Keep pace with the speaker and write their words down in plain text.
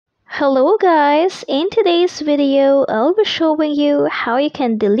Hello guys! In today's video, I'll be showing you how you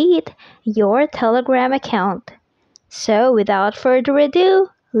can delete your Telegram account. So without further ado,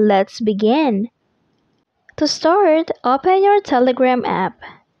 let's begin. To start, open your Telegram app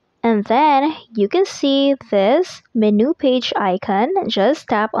and then you can see this menu page icon. Just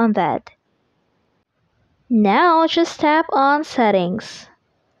tap on that. Now just tap on Settings.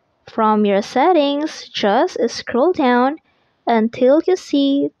 From your settings, just scroll down until you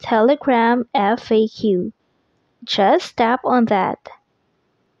see Telegram FAQ. Just tap on that.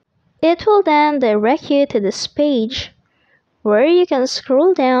 It will then direct you to this page where you can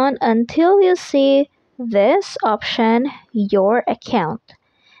scroll down until you see this option, Your Account.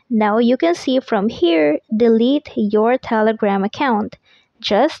 Now you can see from here, Delete your Telegram account.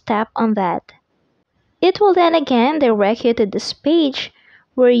 Just tap on that. It will then again direct you to this page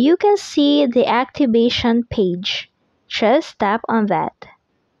where you can see the activation page. Just tap on that.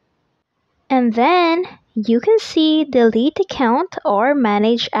 And then you can see delete account or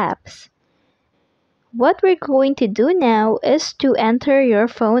manage apps. What we're going to do now is to enter your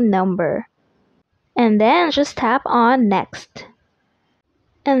phone number. And then just tap on next.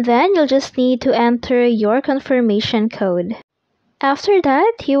 And then you'll just need to enter your confirmation code. After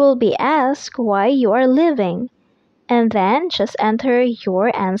that, you will be asked why you are leaving. And then just enter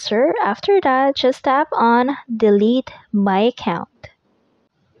your answer. After that, just tap on delete my account.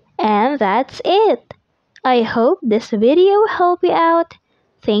 And that's it. I hope this video helped you out.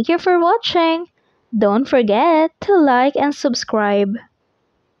 Thank you for watching. Don't forget to like and subscribe.